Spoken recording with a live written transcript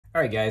All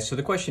right, guys, so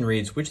the question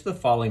reads, which of the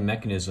following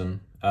mechanisms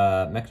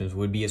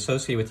would be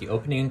associated with the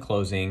opening and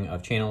closing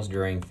of channels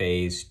during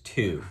phase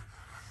 2?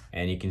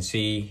 And you can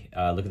see,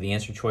 look at the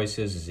answer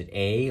choices. Is it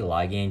A,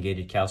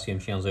 ligand-gated calcium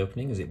channels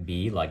opening? Is it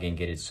B,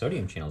 ligand-gated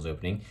sodium channels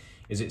opening?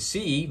 Is it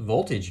C,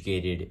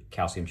 voltage-gated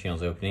calcium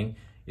channels opening?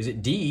 Is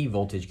it D,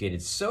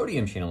 voltage-gated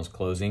sodium channels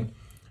closing?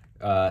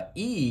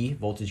 E,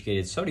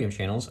 voltage-gated sodium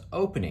channels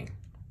opening?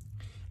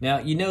 Now,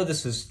 you know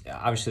this is,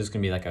 obviously, this is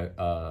going to be like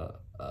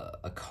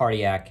a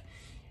cardiac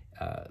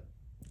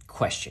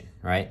question,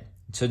 right?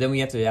 So then we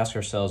have to ask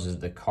ourselves, is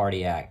it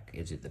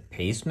the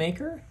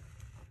pacemaker,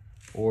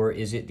 or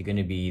is it going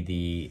to be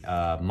the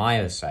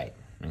myocyte,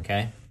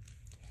 okay?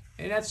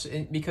 And that's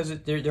because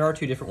there are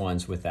two different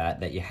ones with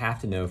that you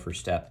have to know for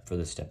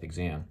the step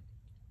exam.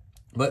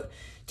 But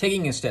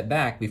taking a step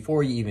back,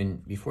 before you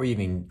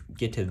even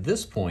get to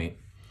this point,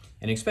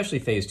 and especially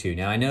phase 2.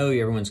 Now I know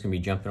everyone's going to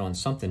be jumping on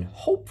something,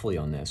 hopefully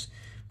on this,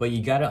 but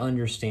you got to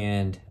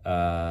understand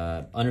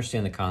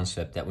the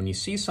concept that when you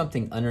see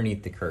something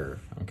underneath the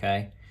curve,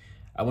 okay,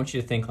 I want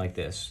you to think like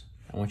this.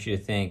 I want you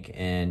to think,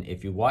 and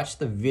if you watch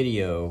the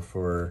video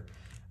for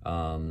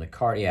the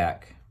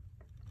cardiac,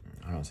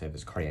 I don't know if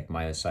it's cardiac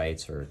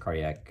myocytes or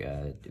cardiac,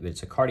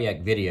 it's a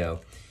cardiac video,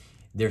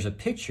 there's a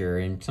picture,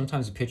 and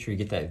sometimes the picture you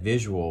get that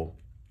visual,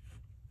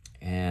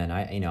 and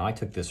I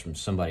took this from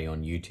somebody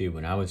on YouTube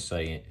when I was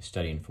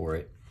studying for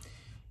it,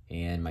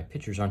 and my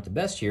pictures aren't the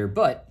best here,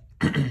 but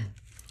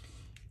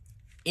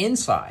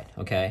inside,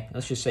 okay,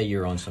 let's just say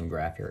you're on some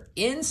graph here.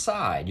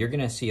 Inside, you're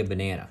gonna see a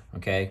banana,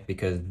 okay,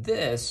 because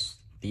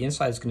the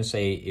inside is gonna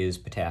say is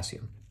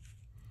potassium.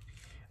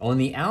 On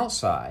the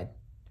outside,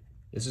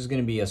 this is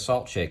gonna be a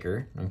salt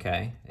shaker,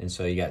 okay, and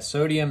so you got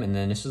sodium, and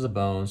then this is a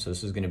bone, so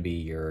this is gonna be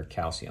your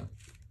calcium,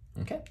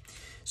 okay?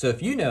 So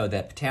if you know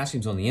that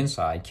potassium's on the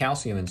inside,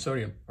 calcium and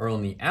sodium are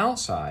on the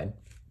outside,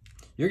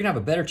 you're gonna have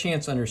a better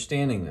chance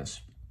understanding this.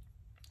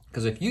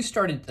 Because if you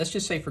started, let's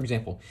just say, for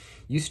example,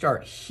 you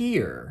start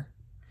here,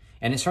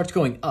 and it starts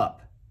going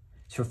up.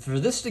 So for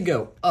this to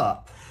go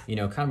up,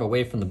 kind of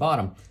away from the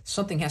bottom,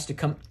 something has to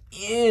come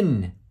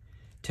in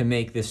to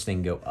make this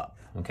thing go up,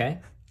 okay?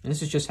 And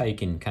this is just how you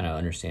can kind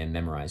of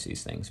memorize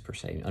these things per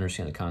se,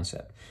 understand the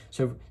concept.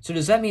 So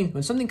does that mean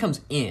when something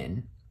comes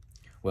in,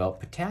 well,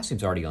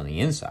 potassium's already on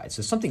the inside,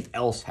 so something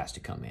else has to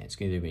come in. It's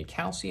going to be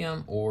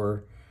calcium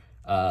or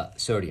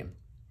sodium.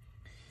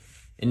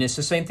 And it's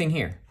the same thing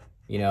here.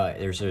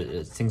 There's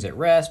things at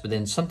rest, but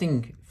then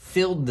something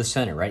filled the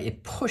center, right?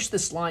 It pushed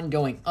this line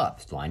going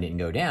up. The line didn't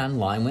go down,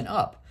 line went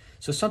up.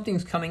 So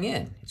something's coming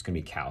in. It's going to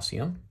be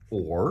calcium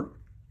or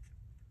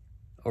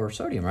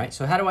sodium, right?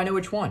 So how do I know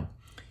which one?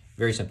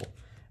 Very simple.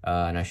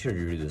 And I should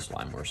do this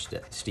line more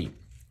steep.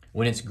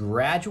 When it's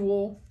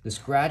gradual, this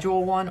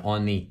gradual one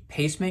on the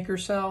pacemaker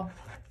cell,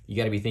 you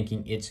got to be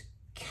thinking it's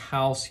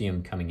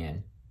calcium coming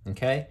in,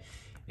 okay?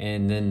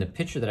 And then the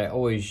picture that I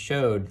always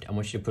showed, I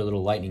want you to put a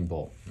little lightning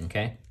bolt,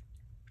 okay?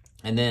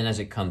 And then as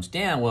it comes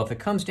down, well, if it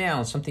comes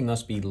down, something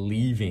must be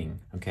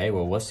leaving, okay?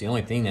 Well, what's the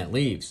only thing that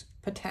leaves?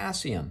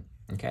 Potassium,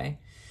 okay?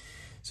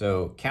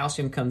 So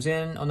calcium comes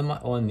in on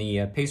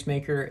the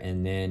pacemaker,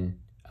 and then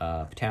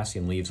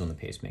potassium leaves on the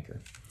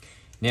pacemaker.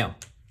 Now,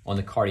 on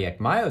the cardiac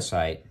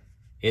myocyte,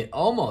 it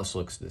almost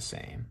looks the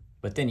same,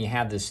 but then you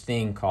have this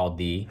thing called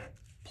the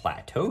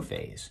plateau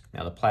phase.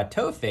 Now, the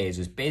plateau phase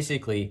is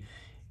basically,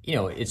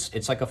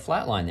 it's like a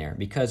flat line there,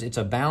 because it's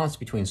a balance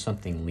between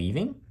something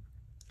leaving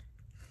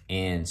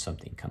and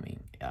something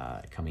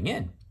coming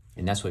in,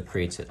 and that's what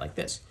creates it like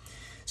this.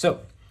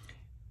 So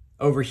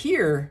over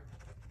here,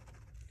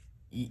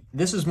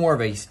 this is more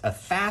of a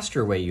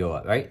faster way you go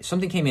up, right?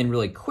 Something came in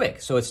really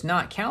quick, so it's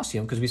not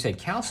calcium, because we said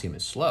calcium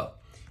is slow.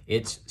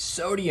 It's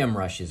sodium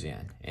rushes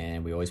in,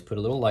 and we always put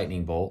a little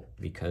lightning bolt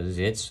because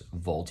it's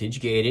voltage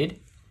gated,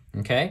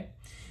 okay?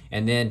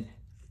 And then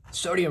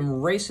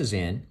sodium races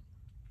in,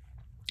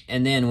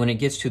 and then when it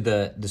gets to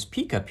this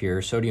peak up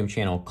here, sodium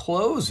channel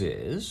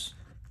closes.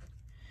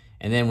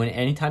 And then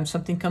anytime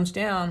something comes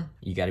down,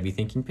 you got to be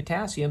thinking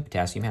potassium.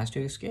 Potassium has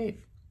to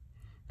escape,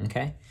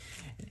 okay?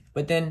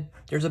 But then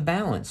there's a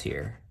balance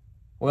here.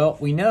 Well,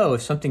 we know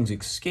if something's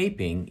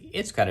escaping,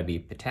 it's got to be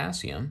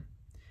potassium,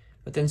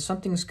 but then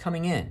something's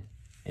coming in.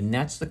 And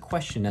that's the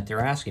question that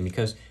they're asking,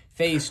 because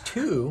phase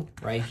 2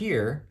 right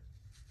here,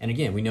 and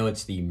again, we know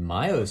it's the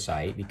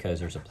myocyte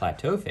because there's a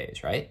plateau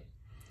phase, right?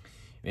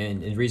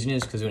 And the reason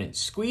is because when it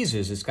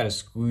squeezes, it's got to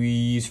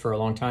squeeze for a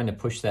long time to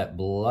push that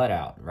blood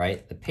out,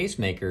 right? The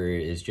pacemaker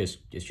is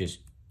just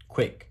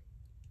quick.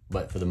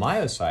 But for the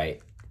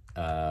myocyte,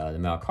 the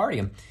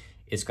myocardium,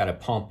 it's got to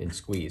pump and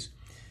squeeze.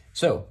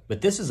 So,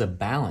 but this is a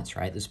balance,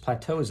 right? This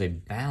plateau is a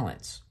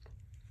balance.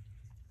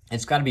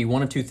 It's got to be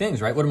one of two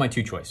things, right? What are my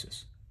two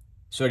choices?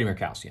 Sodium or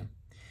calcium?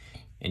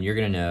 And you're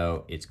going to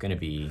know it's going to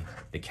be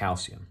the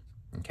calcium,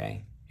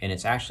 okay? And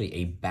it's actually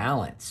a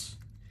balance.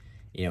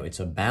 It's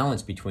a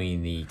balance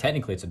between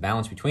technically it's a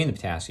balance between the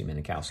potassium and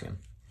the calcium.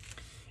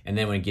 And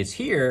then when it gets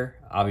here,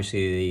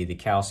 obviously the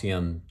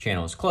calcium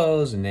channel is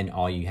closed, and then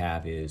all you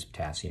have is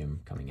potassium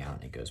coming out,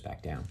 and it goes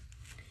back down.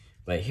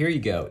 But here you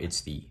go.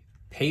 It's the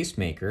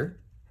pacemaker,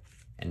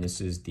 and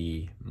this is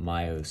the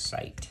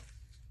myocyte.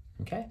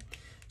 Okay?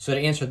 So to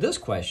answer this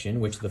question,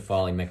 which of the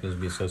following mechanisms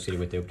will be associated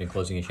with the opening and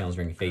closing of channels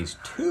during phase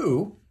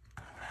 2?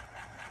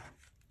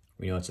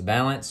 We know it's a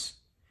balance,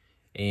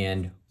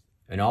 and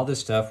all this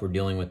stuff, we're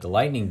dealing with the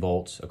lightning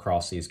bolts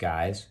across these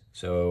guys,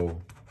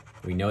 so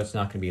we know it's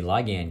not going to be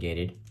ligand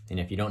gated. And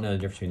if you don't know the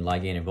difference between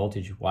ligand and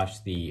voltage,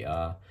 watch the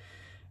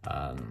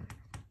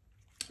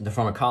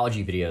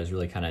pharmacology videos.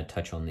 Really kind of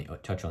touch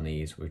on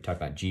these. We talk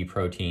about G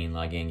protein,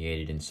 ligand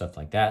gated, and stuff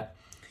like that.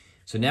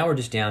 So now we're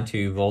just down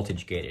to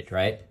voltage gated,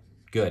 right?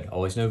 Good.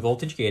 Always know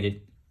voltage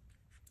gated.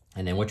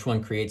 And then which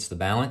one creates the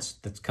balance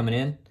that's coming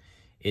in?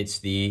 It's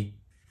the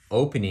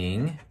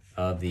opening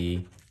of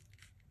the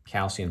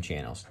calcium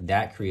channels.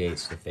 That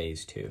creates the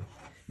phase 2.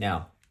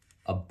 Now,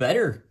 a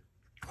better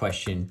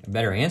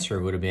answer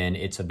would have been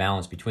it's a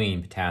balance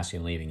between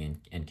potassium leaving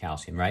and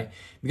calcium, right?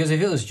 Because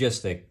if it was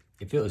just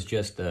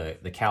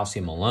the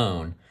calcium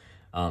alone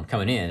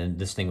coming in,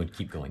 this thing would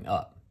keep going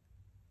up.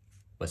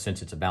 But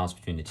since it's a balance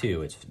between the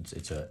two,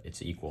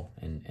 it's equal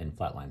and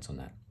flat lines on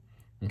that.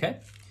 Okay,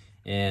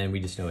 and we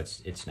just know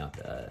it's not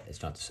the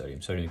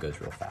sodium. Sodium goes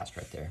real fast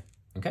right there.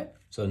 Okay,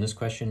 so in this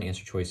question,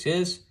 answer choice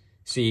is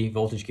C,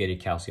 voltage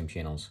gated calcium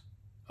channels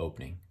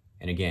opening.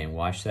 And again,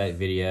 watch that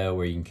video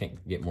where you can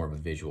get more of a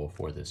visual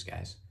for this,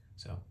 guys.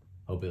 So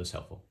hope it was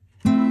helpful.